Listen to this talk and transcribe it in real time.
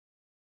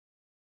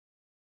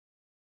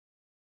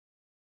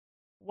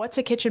What's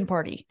a kitchen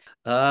party?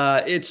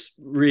 It's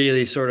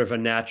really sort of a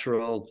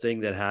natural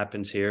thing that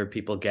happens here.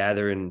 People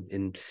gather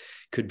in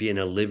could be in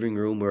a living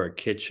room or a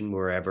kitchen,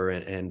 wherever,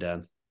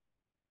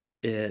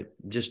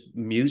 just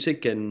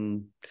music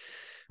and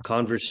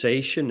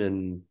conversation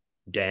and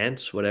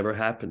dance, whatever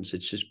happens.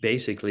 It's just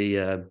basically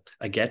a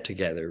get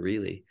together,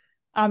 really.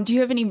 Do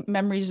you have any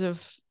memories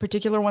of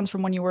particular ones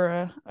from when you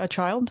were a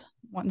child?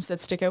 Ones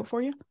that stick out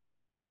for you?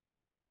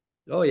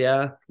 Oh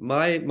yeah,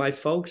 my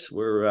folks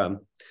were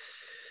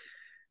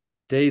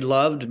they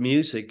loved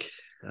music,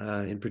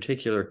 in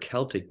particular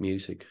Celtic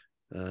music,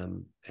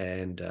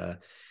 and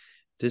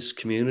this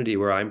community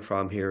where I'm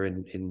from here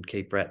in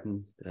Cape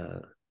Breton,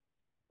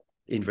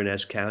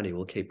 Inverness County,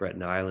 well, Cape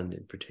Breton Island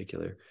in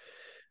particular,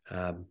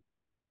 um,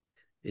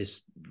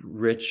 is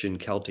rich in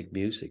Celtic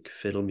music,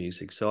 fiddle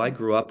music. So I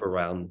grew up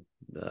around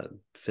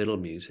fiddle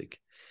music.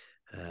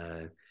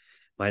 Uh,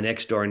 my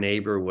next door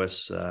neighbor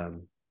was uh,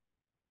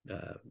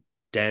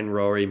 Dan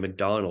Rory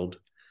McDonald,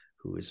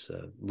 who is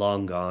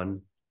long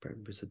gone.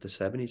 Was it the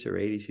 70s or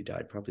 80s? He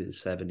died probably the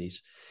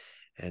 70s.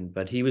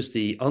 But he was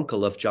the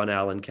uncle of John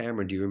Allen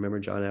Cameron. Do you remember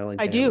John Allen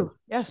I Cameron? do.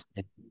 Yes.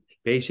 And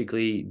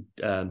basically,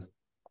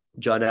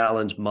 John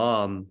Allen's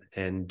mom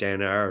and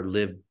Dan R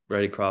lived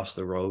right across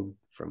the road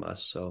from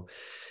us. So,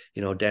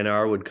 Dan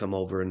R would come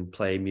over and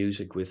play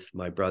music with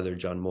my brother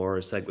John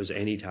Morris. That was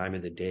any time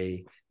of the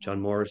day.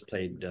 John Morris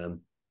played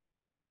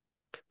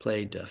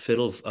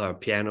fiddle,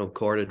 piano,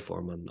 corded for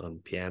him on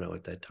piano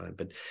at that time.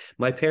 But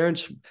my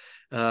parents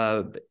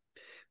uh,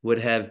 would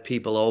have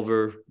people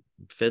over,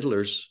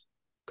 fiddlers,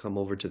 come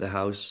over to the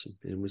house.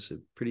 It was a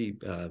pretty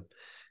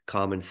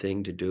common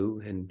thing to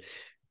do, and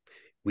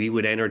we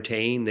would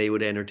entertain. They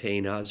would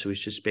entertain us. It was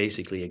just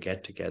basically a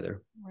get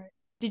together. Right.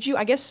 Did you,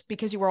 I guess,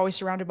 because you were always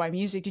surrounded by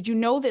music, did you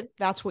know that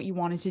that's what you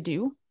wanted to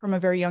do from a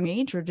very young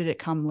age, or did it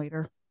come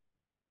later?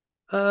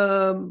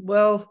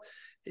 Well,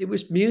 it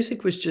was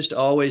music was just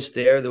always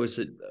there. There was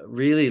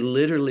really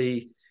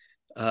literally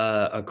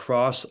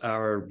across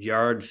our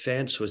yard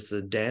fence was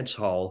the dance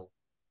hall,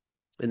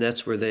 and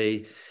that's where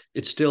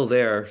it's still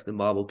there, the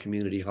Mobile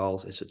Community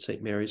Hall. Is it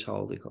St. Mary's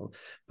Hall they call it?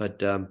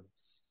 But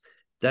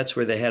that's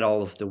where they had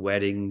all of the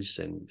weddings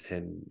and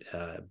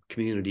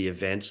community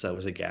events. That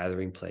was a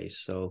gathering place.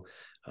 So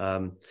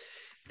um,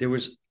 there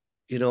was,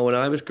 when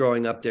I was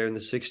growing up there in the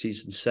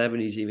 60s and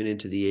 70s, even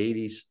into the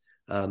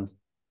 80s,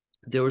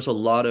 there was a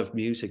lot of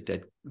music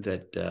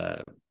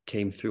that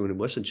came through, and it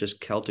wasn't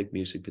just Celtic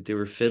music, but there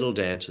were fiddle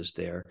dances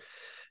there,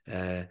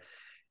 uh,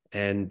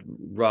 and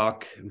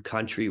rock and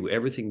country.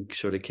 Everything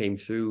sort of came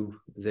through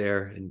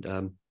there.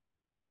 And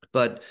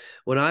but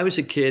when I was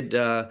a kid,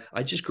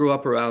 I just grew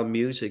up around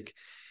music,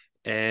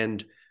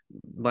 and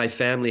my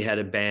family had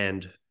a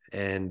band,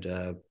 and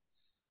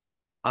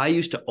I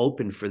used to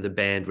open for the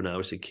band when I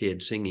was a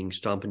kid, singing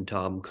Stompin'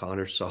 Tom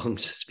Connor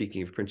songs.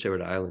 Speaking of Prince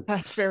Edward Island,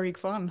 That's very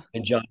fun.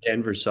 and John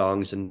Denver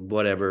songs and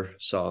whatever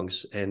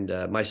songs. And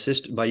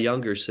my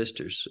younger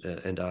sisters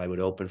and I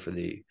would open for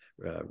the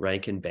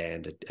Rankin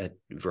band at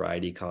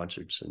variety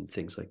concerts and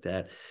things like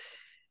that.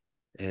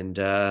 And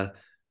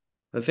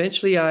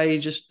eventually, I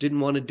just didn't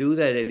want to do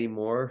that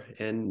anymore.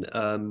 And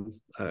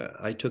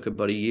I took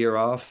about a year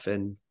off,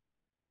 and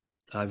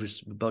I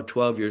was about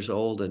 12 years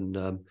old,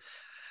 and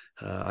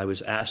I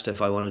was asked if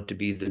I wanted to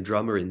be the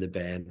drummer in the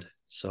band.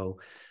 So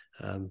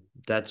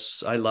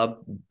I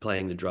loved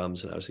playing the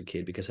drums when I was a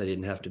kid because I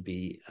didn't have to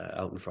be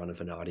out in front of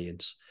an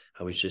audience.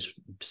 I was just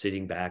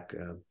sitting back,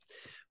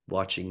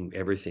 watching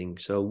everything.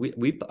 So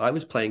I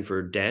was playing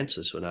for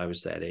dances when I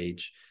was that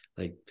age,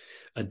 like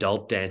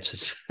adult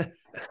dances.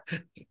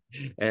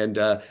 And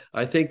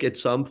I think at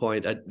some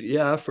point,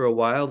 yeah, for a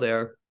while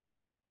there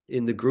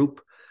in the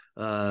group,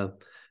 uh,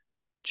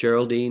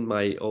 Geraldine,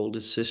 my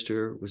oldest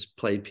sister, was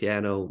played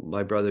piano.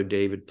 My brother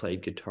David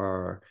played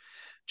guitar.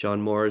 John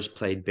Morris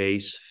played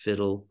bass,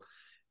 fiddle.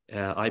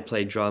 I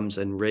played drums,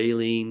 and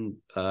Raylene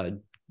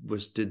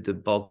did the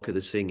bulk of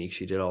the singing.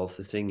 She did all of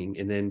the singing,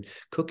 and then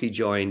Cookie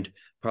joined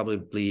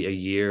probably a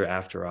year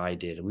after I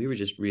did, and we were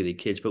just really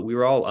kids. But we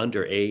were all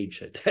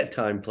underage at that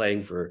time,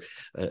 playing for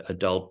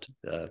adult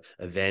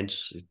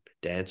events,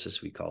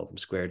 dances we call them,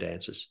 square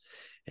dances,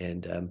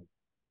 and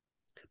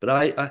but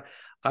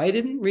I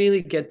didn't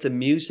really get the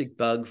music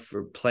bug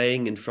for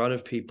playing in front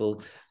of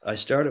people. I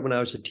started when I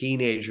was a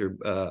teenager.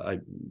 I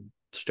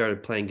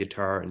started playing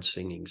guitar and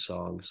singing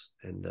songs,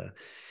 and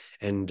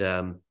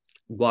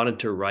wanted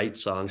to write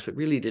songs, but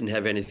really didn't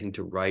have anything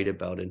to write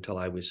about until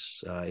I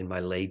was in my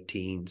late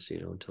teens.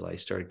 Until I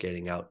started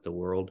getting out in the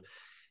world,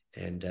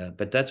 and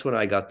but that's when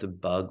I got the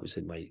bug. Was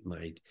in my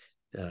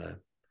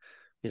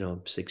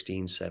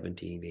 16,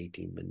 17,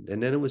 18,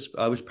 and then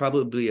I was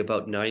probably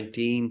about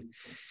 19,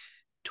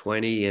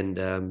 20, and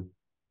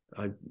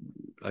I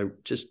I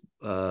just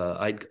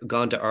I'd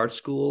gone to art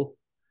school,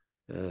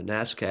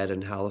 NASCAD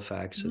in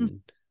Halifax, Mhm.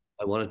 and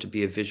I wanted to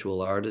be a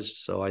visual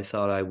artist, so I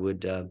thought I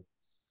would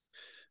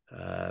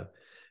uh,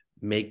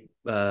 make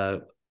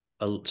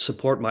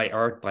support my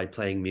art by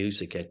playing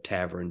music at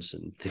taverns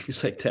and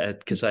things like that,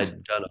 because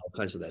I'd done all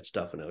kinds of that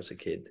stuff when I was a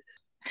kid.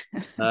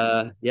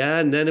 Yeah,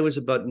 and then it was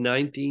about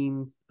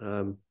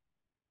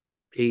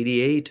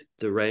 1988,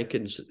 the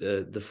Rankins,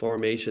 the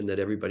formation that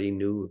everybody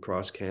knew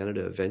across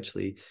Canada.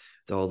 Eventually,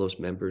 with all those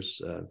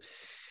members,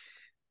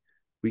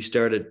 we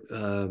started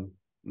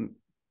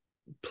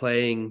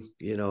playing,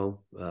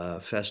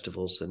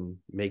 festivals and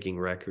making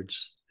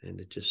records, and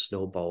it just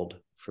snowballed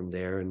from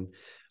there. And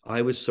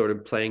I was sort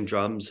of playing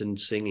drums and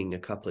singing a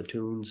couple of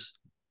tunes,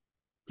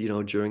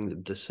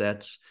 during the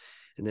sets,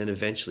 and then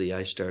eventually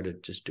I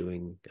started just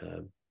doing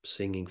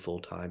singing full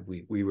time.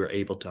 We were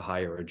able to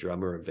hire a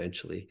drummer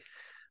eventually,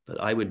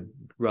 but I would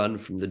run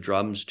from the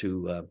drums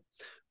to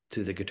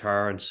the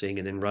guitar and sing,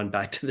 and then run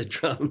back to the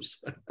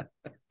drums.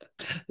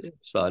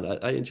 It's fun.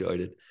 I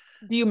enjoyed it.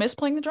 Do you miss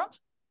playing the drums?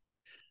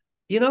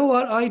 You know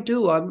what I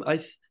do?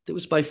 It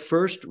was my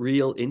first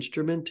real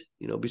instrument,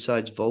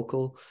 besides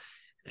vocal,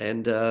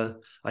 and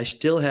I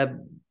still have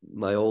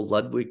my old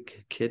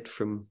Ludwig kit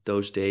from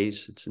those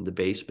days. It's in the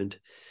basement,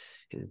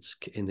 and it's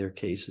in their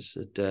cases.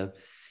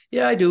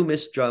 Yeah, I do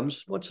miss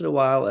drums once in a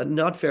while, and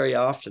not very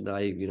often.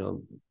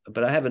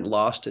 But I haven't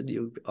lost it.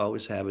 You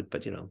always have it.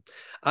 But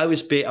I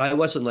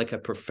wasn't like a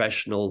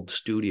professional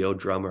studio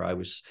drummer. I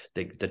was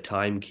the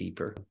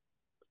timekeeper.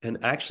 And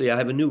actually, I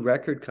have a new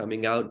record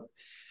coming out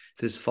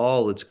this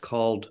fall. It's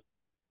called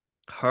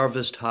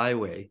Harvest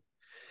Highway.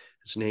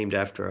 It's named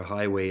after a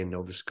highway in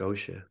Nova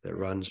Scotia that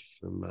runs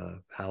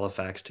from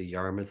Halifax to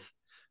Yarmouth.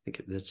 I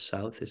think that's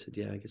south. I said,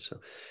 yeah, I guess so.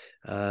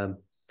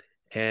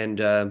 And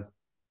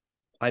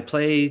I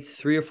play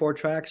 3 or 4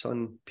 tracks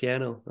on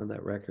piano on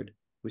that record,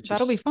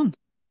 That'll be fun.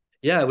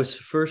 Yeah, it was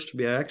the first to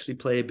me. I actually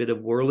play a bit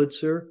of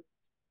Wurlitzer,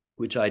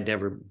 which I'd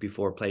never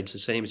before played. It's the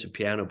same as a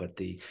piano, but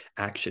the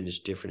action is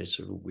different. It's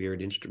a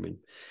weird instrument.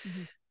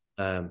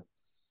 Mm-hmm.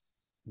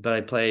 But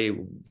I play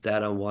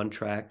that on 1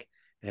 track,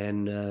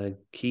 and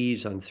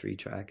keys on 3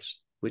 tracks,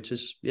 which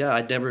is,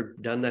 I'd never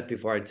done that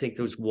before. I think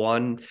there was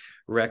 1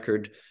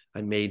 record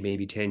I made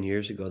maybe 10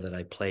 years ago that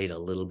I played a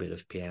little bit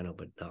of piano,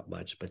 but not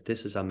much. But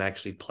I'm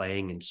actually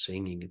playing and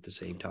singing at the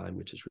same time,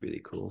 which is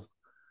really cool.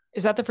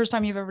 Is that the first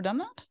time you've ever done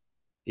that?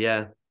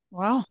 Yeah.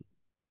 Wow.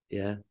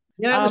 Yeah.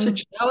 Yeah, it was a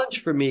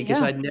challenge for me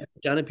because I'd never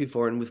done it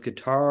before. And with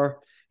guitar,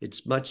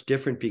 it's much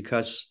different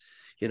because,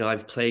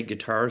 I've played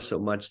guitar so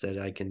much that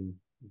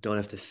don't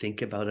have to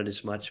think about it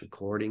as much,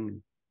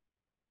 recording.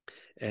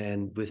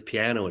 And with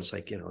piano, it's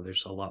like,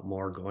 there's a lot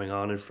more going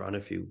on in front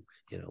of you,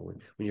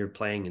 when you're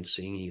playing and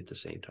singing at the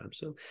same time.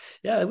 So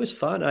yeah, it was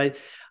fun.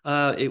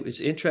 It was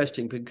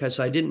interesting because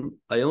I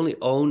only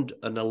owned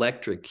an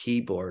electric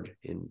keyboard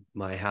in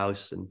my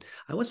house, and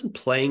I wasn't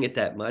playing it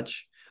that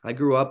much. I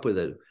grew up with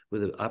an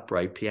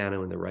upright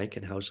piano in the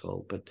Rankin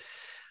household, but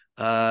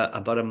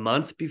about a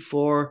month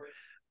before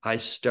I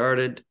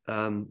started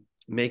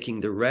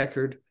making the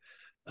record,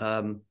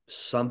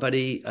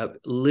 somebody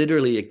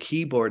literally a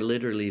keyboard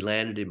literally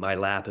landed in my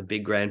lap, a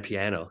big grand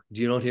piano.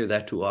 You don't hear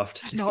that too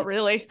often. Not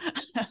really.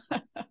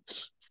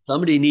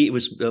 Somebody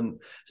was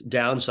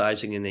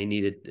downsizing, and they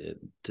needed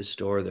to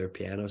store their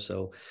piano,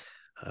 so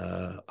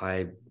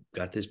I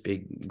got this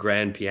big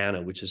grand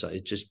piano, which is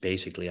it's just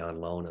basically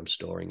on loan. I'm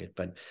storing it.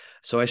 But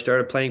so I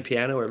started playing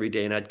piano every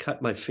day, and I'd cut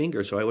my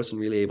finger, so I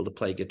wasn't really able to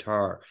play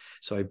guitar.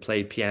 So I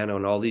played piano,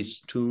 and all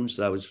these tunes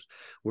that I was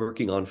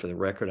working on for the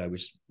record, I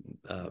was,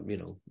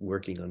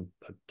 working on.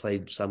 I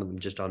played some of them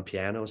just on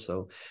piano.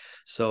 So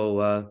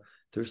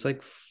there's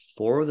like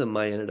 4 of them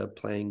I ended up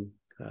playing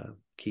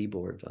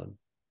keyboard on.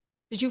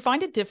 Did you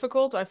find it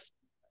difficult? Do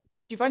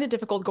you find it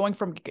difficult going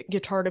from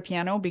guitar to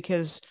piano,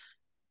 because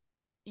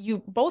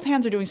both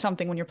hands are doing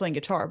something when you're playing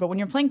guitar, but when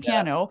you're playing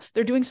piano,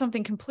 they're doing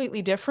something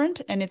completely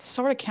different, and it's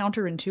sort of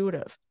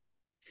counterintuitive.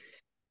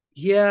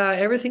 Yeah,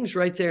 everything's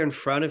right there in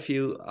front of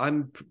you.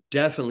 I'm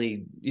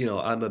definitely,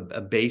 I'm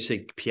a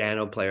basic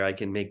piano player. I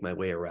can make my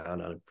way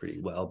around on it pretty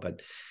well,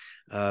 but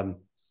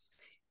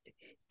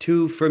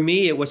for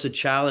me, it was a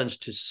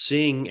challenge to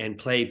sing and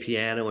play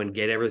piano and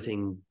get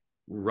everything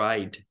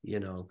right,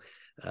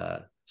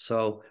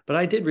 but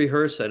I did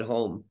rehearse at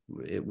home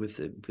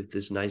with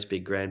this nice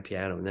big grand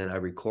piano, and then I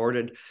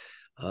recorded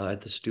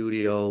at the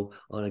studio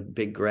on a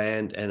big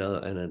grand and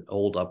an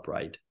old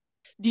upright.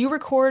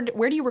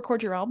 Where do you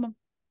record your album,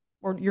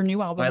 or your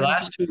new album? My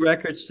last 2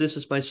 records. This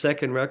is my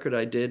second record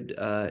I did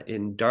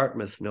in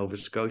Dartmouth, Nova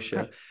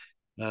Scotia,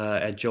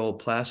 at Joel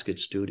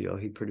Plaskett's studio.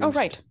 He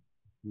produced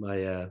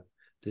my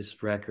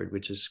this record,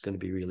 which is going to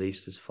be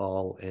released this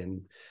fall,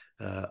 and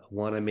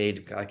one I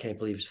made, I can't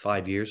believe it's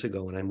 5 years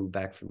ago when I moved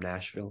back from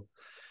Nashville,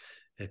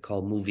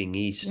 called Moving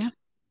East. Yeah.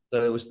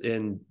 So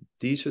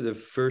these are the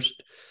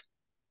first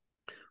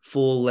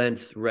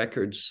full-length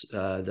records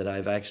that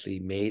I've actually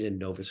made in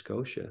Nova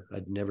Scotia.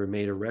 I'd never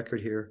made a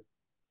record here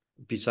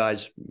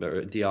besides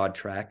the odd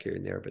track here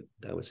and there, but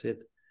that was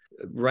it.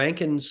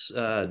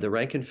 The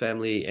Rankin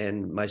Family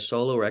and my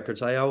solo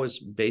records, I always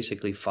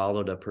basically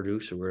followed a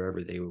producer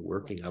wherever they were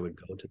working. I would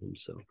go to them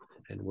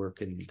and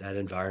work in that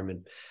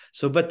environment.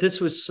 So, but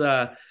this was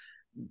I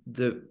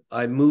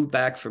moved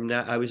back from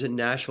I was in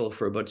Nashville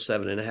for about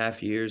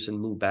 7.5 years and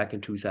moved back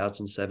in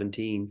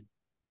 2017.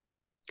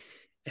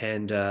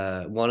 and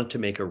wanted to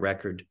make a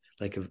record,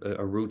 like a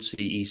rootsy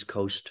East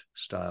Coast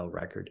style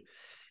record.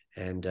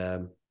 And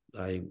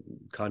I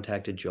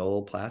contacted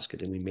Joel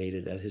Plaskett, and we made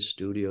it at his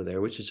studio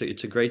there, which is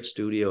it's a great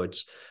studio.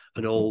 It's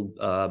an old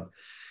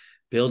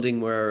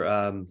building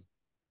where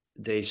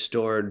they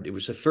stored, it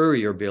was a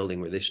furrier building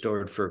where they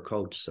stored fur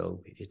coats.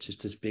 So it's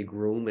just this big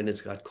room, and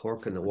it's got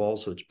cork in the wall,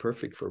 so it's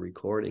perfect for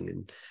recording.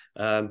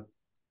 And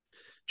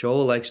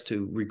Joel likes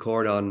to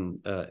record on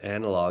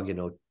analog,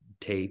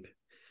 tape,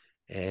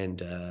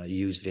 and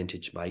use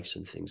vintage mics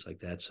and things like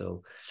that.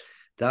 So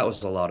that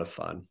was a lot of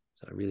fun.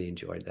 So I really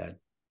enjoyed that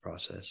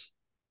process.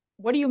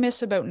 What do you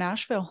miss about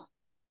Nashville?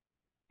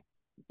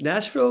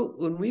 Nashville,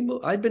 when we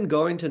moved, I'd been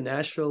going to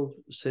Nashville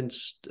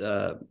since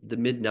the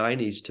mid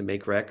 90s to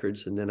make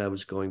records. And then I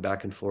was going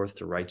back and forth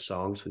to write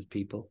songs with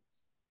people.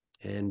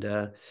 And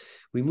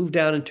we moved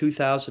down in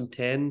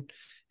 2010,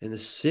 and the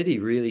city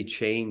really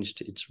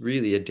changed. It's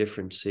really a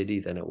different city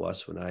than it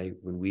was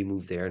when we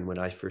moved there and when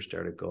I first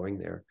started going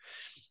there.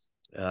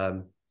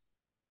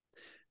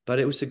 But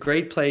it was a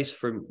great place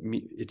for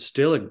me. It's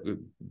still a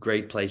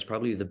great place,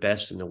 probably the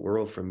best in the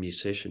world for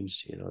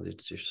musicians.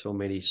 There's so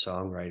many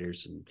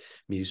songwriters and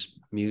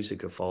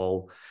music of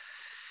all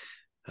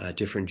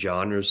different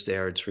genres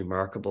there. It's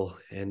remarkable.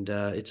 And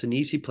it's an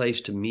easy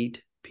place to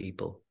meet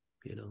people,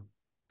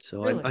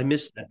 So Really? I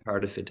miss that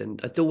part of it. And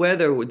the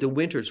weather, the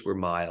winters were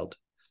mild.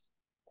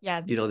 Yeah.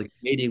 The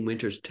Canadian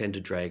winters tend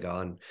to drag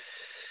on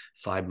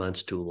 5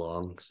 months too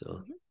long.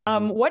 So,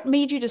 what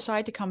made you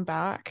decide to come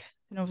back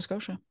to Nova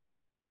Scotia?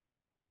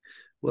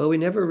 Well, we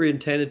never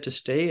intended to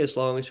stay as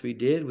long as we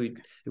did. We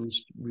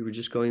were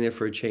just going there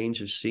for a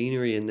change of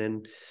scenery, and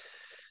then,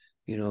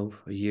 a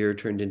year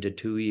turned into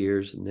 2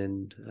 years, and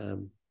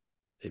then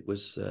it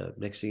was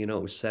next thing you know,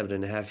 it was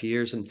 7.5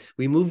 years, and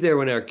we moved there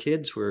when our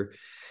kids were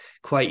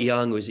quite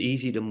young. It was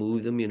easy to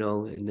move them,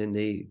 and then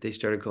they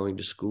started going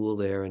to school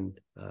there, and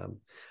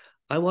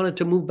I wanted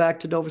to move back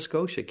to Nova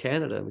Scotia,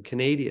 Canada. I'm a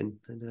Canadian,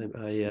 and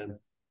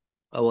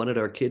I wanted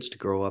our kids to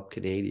grow up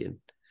Canadian.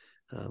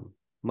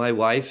 My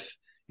wife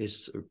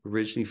is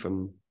originally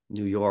from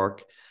New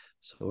York,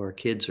 so our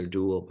kids are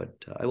dual,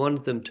 but I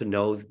wanted them to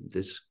know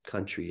this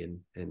country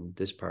and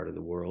this part of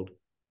the world.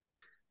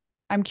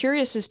 I'm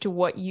curious as to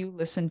what you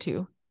listen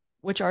to.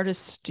 Which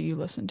artists do you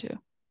listen to?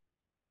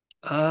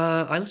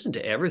 I listen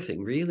to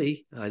everything,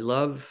 really. I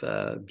love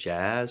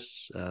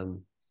jazz,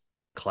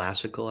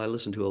 classical. I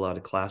listen to a lot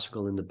of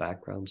classical in the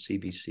background,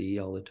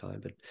 CBC all the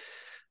time, but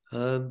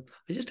I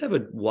just have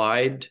a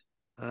wide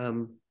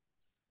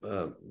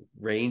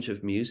range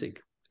of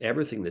music.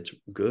 Everything that's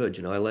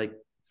good, I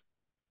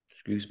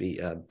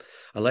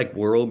like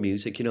world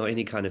music,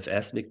 any kind of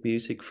ethnic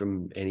music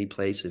from any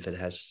place. If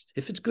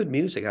it's good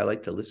music, I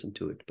like to listen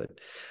to it. But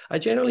I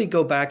generally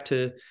go back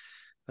to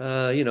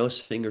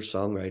singer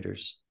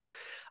songwriters.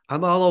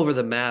 I'm all over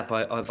the map.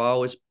 I've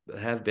always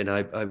have been.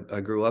 I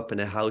grew up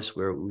in a house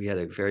where we had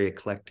a very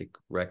eclectic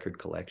record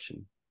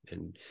collection,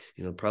 and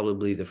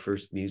probably the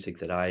first music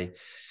that I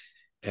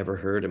ever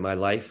heard in my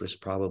life was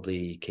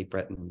probably Cape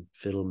Breton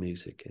fiddle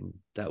music, and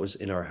that was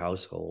in our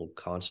household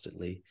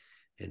constantly.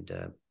 And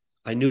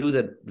I knew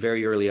that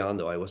very early on,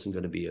 though, I wasn't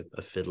going to be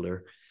a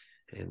fiddler.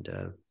 And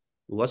it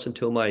wasn't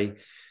until my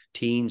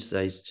teens that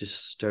I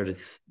just started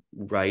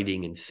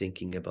writing and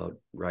thinking about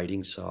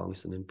writing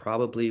songs. And then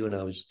probably when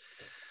I was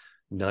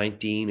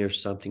 19 or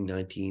something,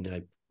 I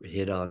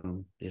hit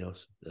on,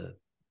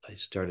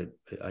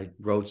 I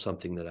wrote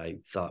something that I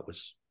thought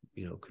was,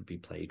 could be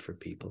played for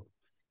people.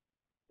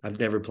 I've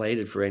never played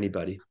it for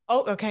anybody.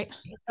 Oh, okay.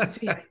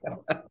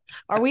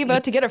 Are we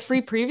about to get a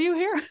free preview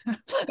here?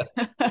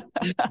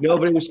 No,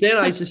 but it was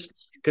then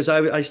because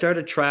I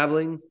started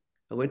traveling.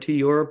 I went to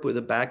Europe with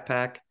a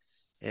backpack,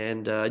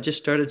 and I just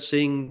started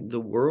seeing the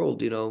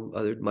world,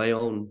 my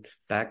own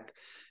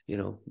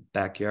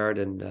backyard.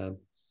 And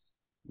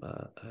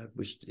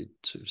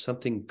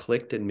something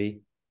clicked in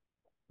me,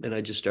 and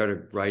I just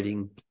started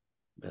writing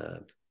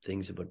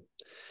things about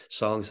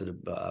songs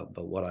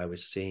about what I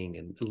was seeing,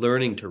 and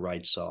learning to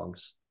write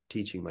songs,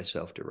 teaching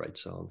myself to write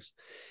songs.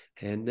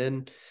 And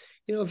then,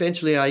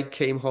 eventually I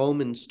came home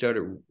and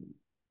started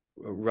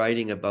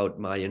writing about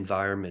my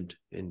environment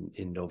in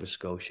Nova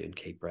Scotia and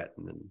Cape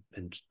Breton.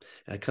 And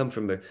I come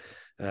from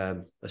a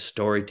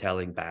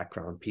storytelling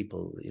background.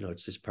 People,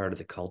 it's just part of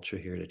the culture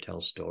here to tell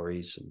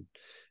stories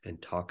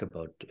and talk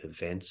about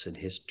events and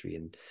history.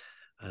 And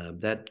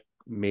that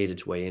made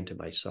its way into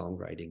my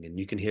songwriting, and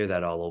you can hear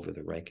that all over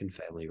the Rankin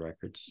Family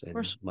records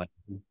and my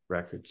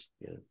records.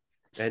 Yeah.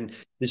 And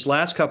this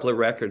last couple of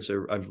records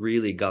I've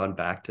really gone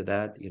back to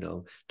that,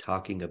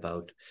 talking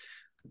about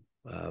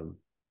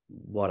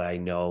what I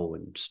know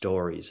and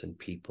stories and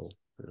people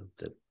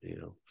that,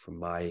 from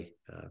my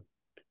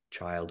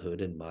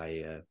childhood and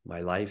my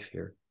life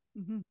here.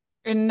 Mm-hmm.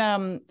 In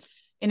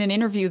an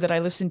interview that I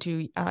listened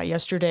to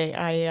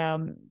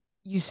yesterday,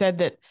 you said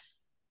that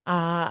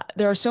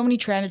there are so many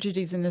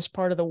tragedies in this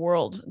part of the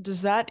world.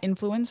 Does that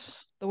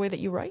influence the way that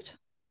you write?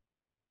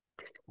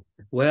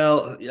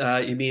 Well,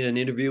 you mean an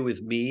interview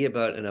with me and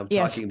I'm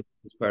Yes. talking about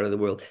this part of the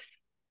world?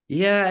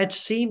 Yeah, it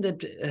seems,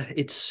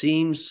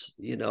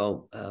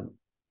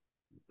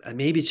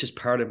 maybe it's just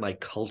part of my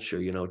culture,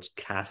 it's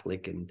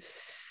Catholic, and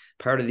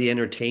part of the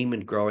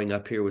entertainment growing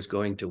up here was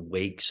going to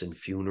wakes and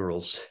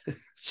funerals.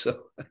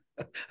 So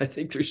I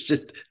think there's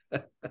just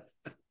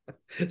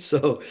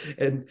so,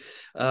 and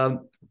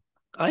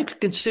I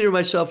consider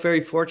myself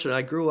very fortunate.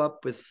 I grew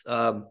up with,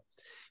 an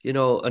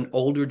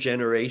older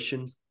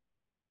generation.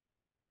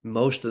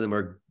 Most of them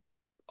are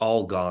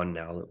all gone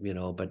now,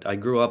 but I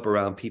grew up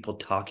around people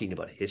talking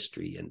about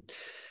history and,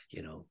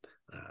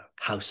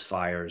 house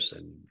fires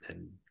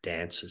and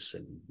dances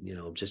and,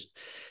 just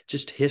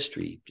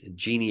history and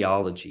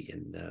genealogy.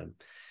 And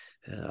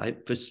I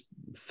was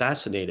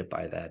fascinated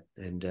by that.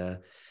 And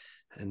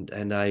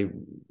I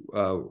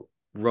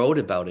wrote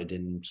about it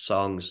in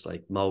songs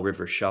like Mull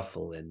River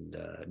Shuffle, and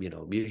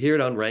you hear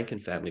it on Rankin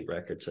Family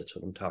records. That's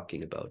what I'm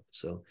talking about.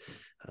 So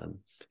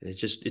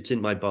it's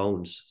in my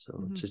bones. So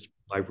mm-hmm. It's just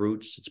my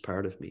roots. It's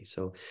part of me.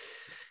 So,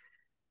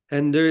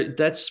 and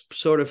that's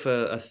sort of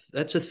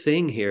that's a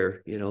thing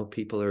here.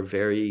 People are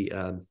very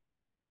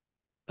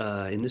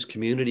in this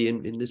community,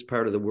 in this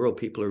part of the world,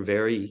 people are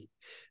very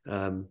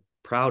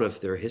proud of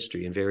their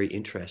history and very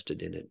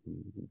interested in it.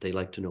 And they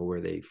like to know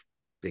where they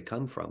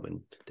come from,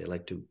 and they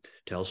like to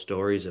tell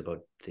stories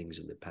about things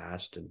in the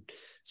past. And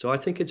so I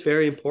think it's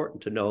very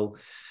important to know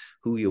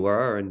who you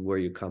are and where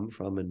you come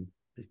from, and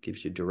it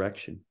gives you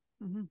direction.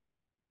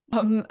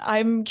 Mm-hmm.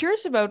 I'm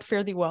curious about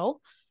Fare Thee Well,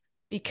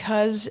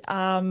 because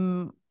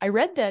I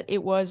read that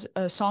it was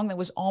a song that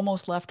was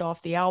almost left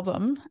off the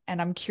album,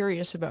 and I'm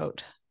curious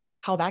about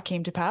how that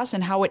came to pass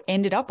and how it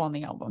ended up on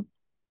the album.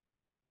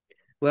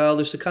 Well,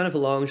 there's a kind of a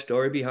long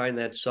story behind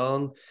that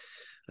song.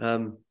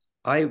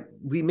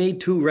 We made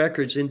 2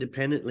 records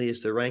independently as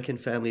the Rankin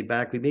Family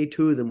back. We made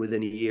 2 of them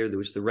within a year. There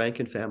was the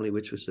Rankin Family,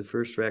 which was the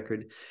first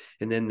record,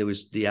 and then there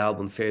was the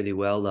album Fare Thee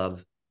Well,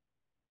 Love.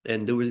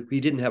 And we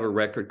didn't have a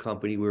record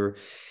company. We were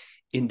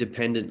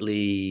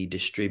independently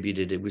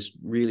distributed. It was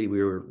really,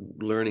 we were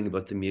learning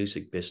about the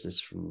music business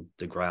from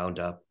the ground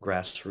up,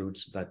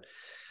 grassroots. But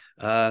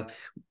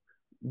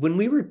when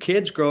we were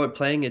kids growing up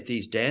playing at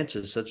these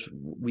dances,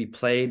 we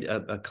played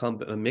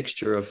a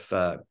mixture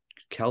of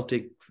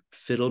Celtic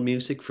fiddle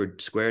music for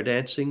square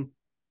dancing.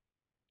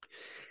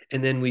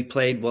 And then we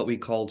played what we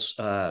called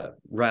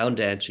round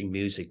dancing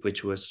music,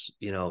 which was,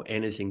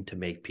 anything to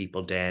make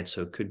people dance.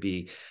 So it could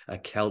be a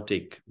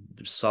Celtic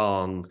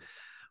song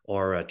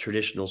or a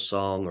traditional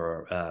song,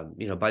 or,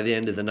 by the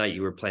end of the night,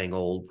 you were playing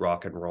old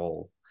rock and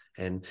roll.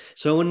 And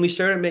so when we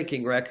started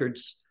making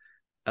records,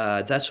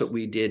 that's what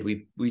we did.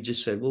 We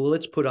just said, well,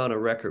 let's put on a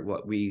record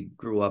what we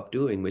grew up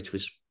doing, which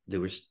was, there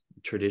was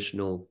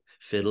traditional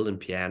fiddle and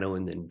piano,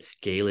 and then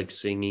Gaelic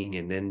singing.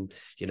 And then,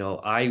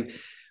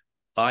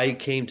 I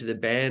came to the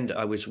band,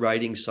 I was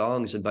writing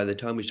songs, and by the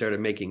time we started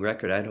making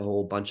record, I had a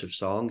whole bunch of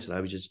songs, and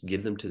I would just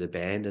give them to the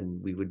band,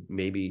 and we would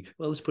maybe,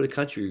 well, let's put a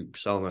country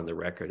song on the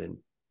record.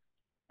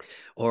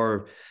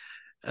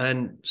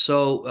 And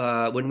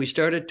so when we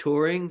started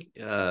touring,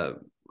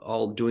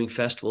 all doing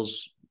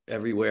festivals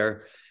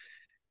everywhere,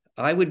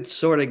 I would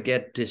sort of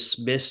get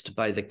dismissed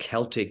by the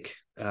Celtic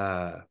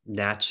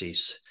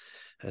Nazis,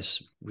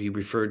 as we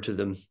referred to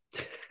them.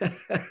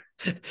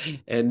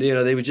 And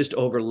they would just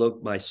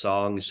overlook my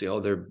songs.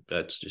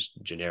 That's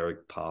just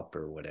generic pop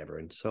or whatever.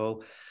 And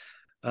so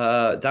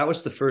that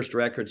was the first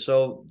record.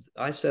 So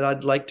I said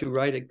I'd like to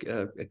write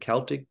a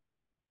Celtic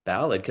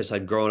ballad, because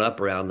I'd grown up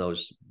around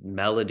those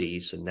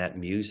melodies and that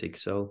music.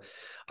 So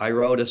I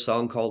wrote a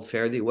song called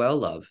Fare Thee Well,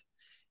 Love.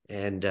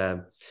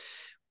 And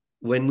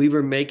when we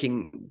were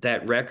making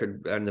that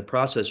record, and the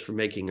process for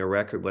making a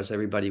record was,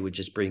 everybody would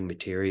just bring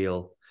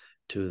material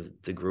to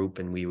the group,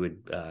 and we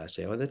would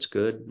say, oh, that's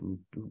good, and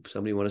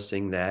somebody want to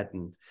sing that,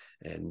 and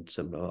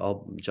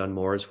John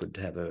Morris would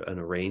have an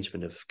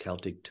arrangement of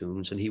Celtic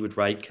tunes, and he would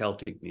write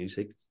Celtic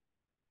music.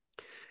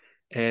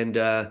 And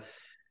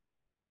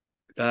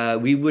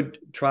we would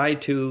try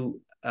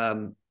to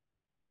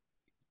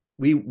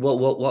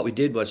what we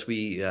did was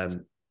we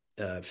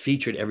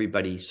featured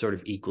everybody sort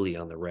of equally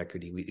on the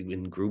record,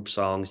 in group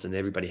songs, and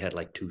everybody had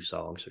like 2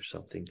 songs or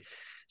something.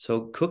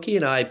 So Cookie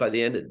and I, by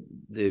the end of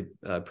the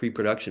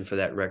pre-production for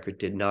that record,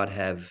 did not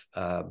have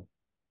a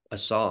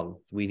song.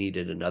 We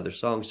needed another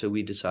song, so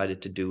we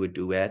decided to do a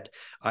duet.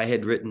 I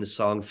had written the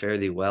song Fare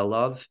Thee Well,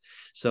 Love,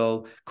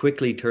 so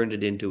quickly turned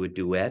it into a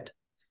duet.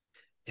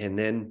 And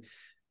then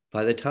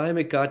by the time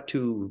it got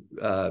to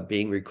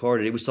being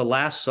recorded, it was the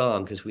last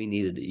song, because we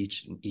needed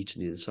each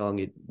needed a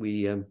song.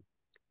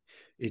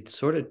 It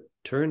sort of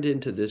turned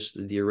into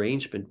the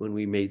arrangement when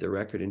we made the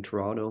record in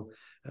Toronto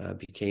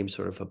became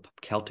sort of a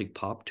Celtic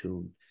pop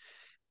tune.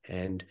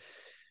 And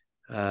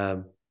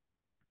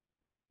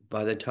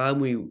by the time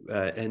we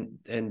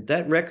and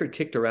that record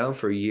kicked around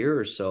for a year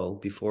or so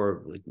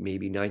before, like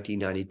maybe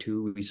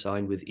 1992, we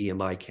signed with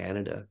EMI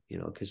Canada,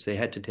 because they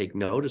had to take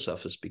notice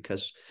of us,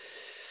 because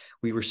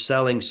we were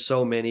selling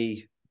so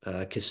many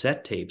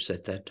cassette tapes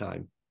at that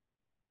time.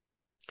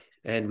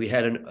 And we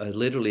had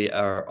literally,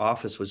 our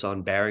office was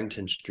on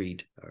Barrington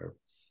Street,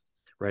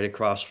 right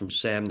across from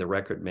Sam the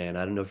Record Man.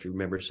 I don't know if you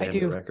remember I Sam the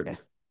do. Record Yeah.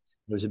 Man.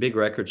 There was a big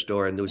record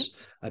store, and there was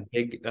a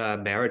big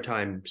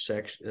maritime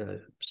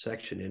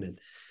section in it.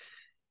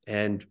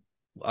 And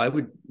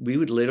we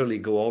would literally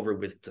go over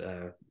with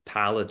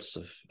pallets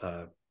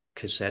of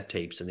cassette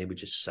tapes, and they would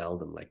just sell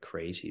them like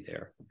crazy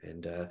there.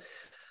 And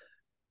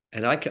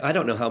I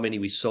don't know how many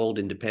we sold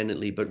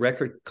independently, but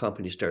record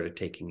companies started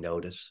taking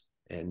notice.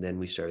 And then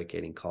we started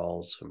getting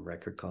calls from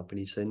record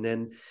companies. And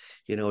then,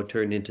 it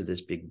turned into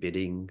this big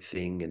bidding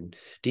thing. And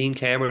Dean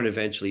Cameron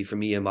eventually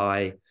from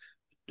EMI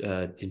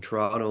in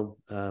Toronto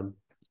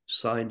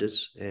signed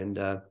us, and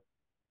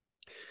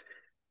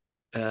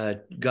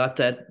got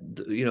that,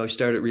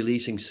 started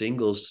releasing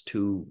singles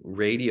to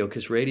radio,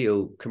 because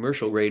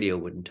commercial radio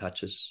wouldn't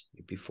touch us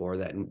before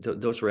that. And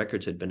those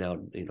records had been out,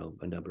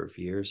 a number of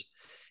years.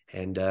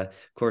 And of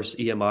course,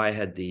 EMI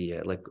had the,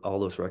 like all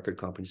those record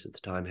companies at the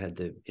time, had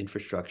the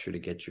infrastructure to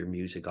get your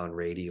music on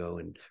radio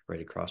and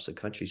right across the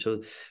country.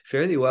 So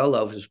Fare Thee Well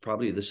Love was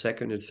probably the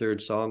second or third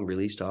song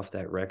released off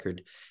that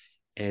record.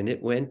 And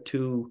it went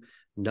to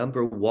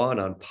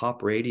 #1 on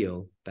pop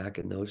radio back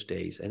in those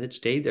days. And it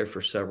stayed there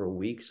for several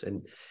weeks.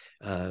 And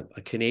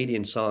a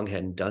Canadian song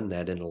hadn't done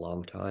that in a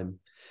long time.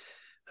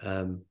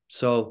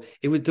 So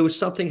there was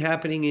something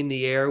happening in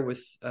the air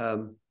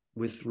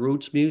with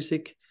roots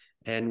music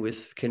and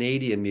with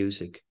Canadian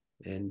music.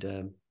 And,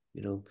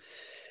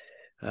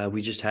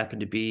 we just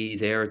happened to be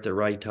there at the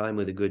right time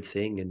with a good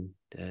thing.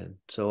 And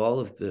so all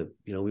of the,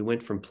 we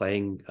went from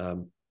playing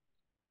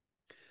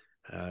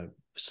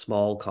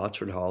small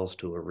concert halls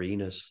to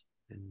arenas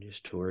and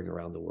just touring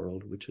around the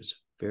world, which was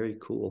very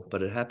cool.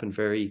 But it happened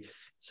very,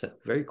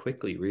 very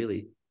quickly,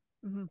 really.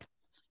 Mm-hmm.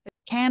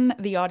 Can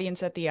the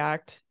audience at the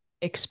act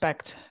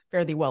expect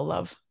Fare Thee Well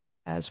Love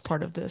as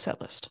part of the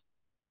set list?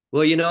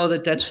 Well,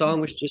 that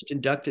song was just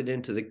inducted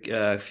into the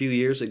a few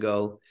years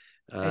ago,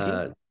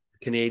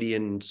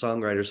 Canadian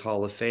Songwriters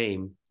Hall of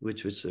Fame,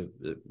 which was a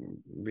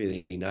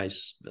really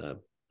nice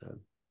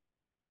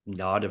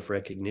nod of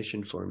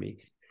recognition for me.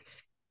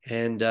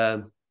 And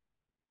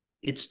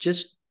it's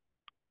just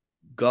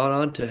gone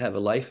on to have a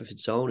life of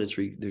its own.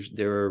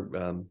 There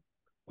are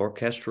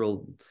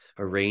orchestral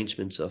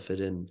arrangements of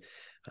it, and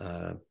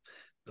a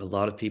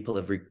lot of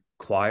people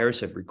choirs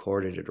have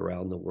recorded it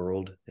around the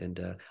world.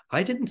 And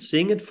I didn't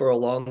sing it for a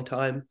long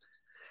time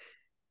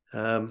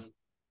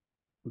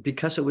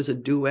because it was a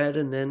duet,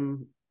 and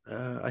then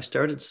I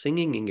started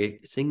singing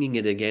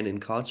it again in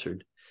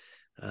concert,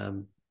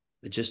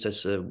 just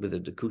as with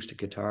an acoustic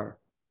guitar,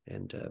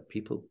 and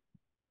people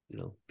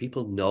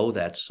know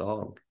that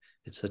song.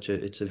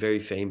 It's a very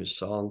famous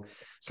song.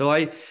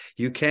 So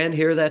you can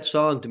hear that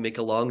song. To make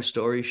a long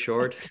story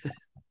short,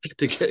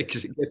 to get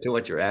to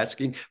what you're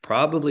asking,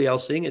 probably I'll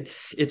sing it.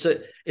 It's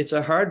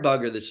a hard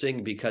bugger to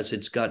sing because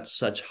it's got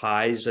such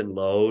highs and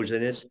lows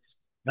in it.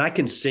 And I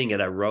can sing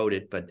it. I wrote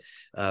it, but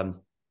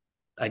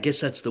I guess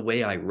that's the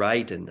way I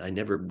write, and I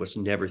was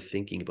never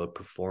thinking about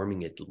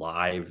performing it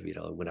live.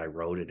 When I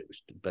wrote it,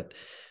 but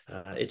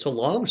it's a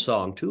long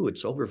song too.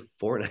 It's over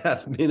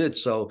 4.5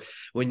 minutes. So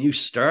when you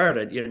start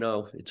it,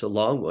 it's a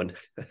long one.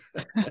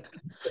 But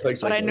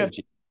like,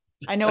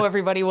 I know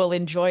everybody will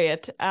enjoy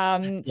it.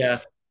 Yeah,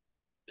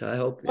 I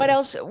hope. What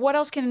else? What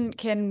else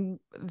can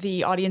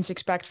the audience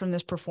expect from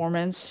this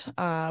performance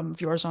of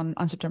yours on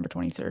September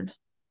 23rd?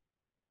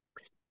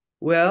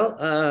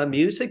 Well,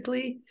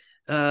 musically,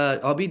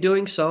 I'll be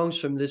doing songs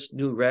from this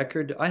new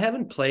record. I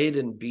haven't played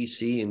in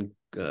BC in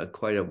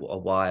quite a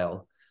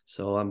while,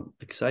 so I'm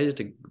excited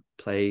to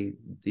play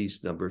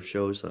these number of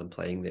shows that I'm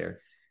playing there.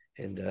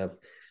 And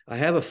I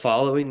have a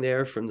following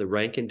there from the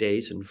Rankin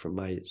days and from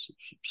my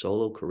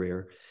solo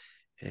career.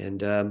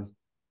 And I'm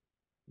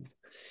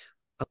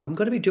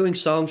going to be doing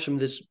songs from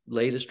this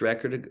latest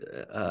record.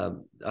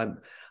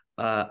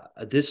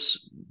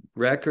 This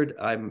record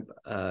I'm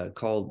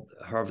called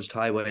Harvest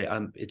Highway.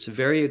 It's a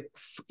very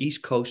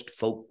East Coast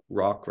folk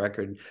rock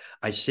record.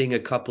 I sing a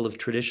couple of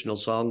traditional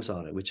songs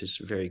on it, which is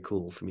very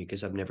cool for me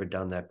because I've never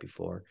done that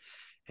before.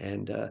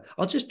 And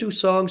I'll just do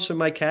songs from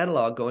my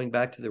catalog going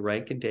back to the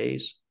Rankin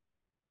days,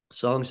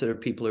 songs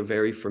that people are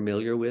very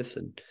familiar with.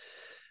 And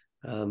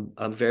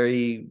I'm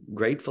very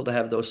grateful to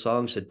have those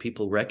songs that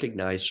people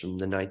recognize from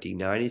the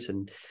 1990s.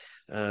 And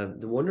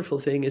the wonderful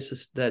thing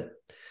is that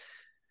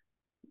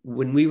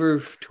when we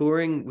were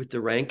touring with the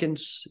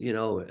Rankins,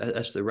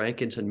 as the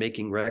Rankins and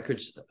making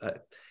records,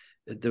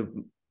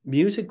 the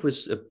music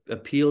was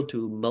appealed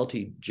to a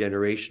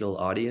multi-generational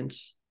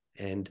audience.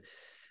 And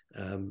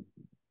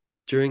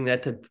during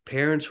that, the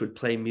parents would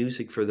play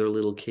music for their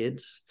little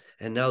kids.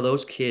 And now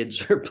those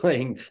kids are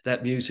playing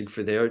that music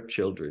for their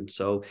children.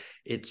 So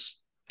it's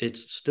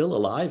still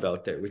alive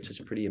out there, which is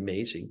pretty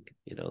amazing,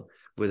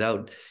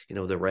 without,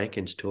 the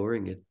Rankins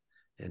touring it.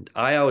 And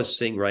I always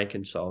sing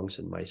Rankin songs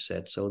in my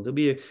set. So there'll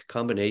be a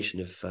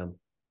combination of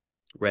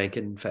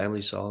Rankin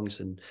family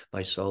songs and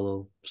my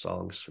solo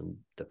songs from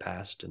the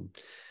past and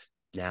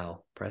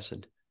now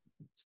present.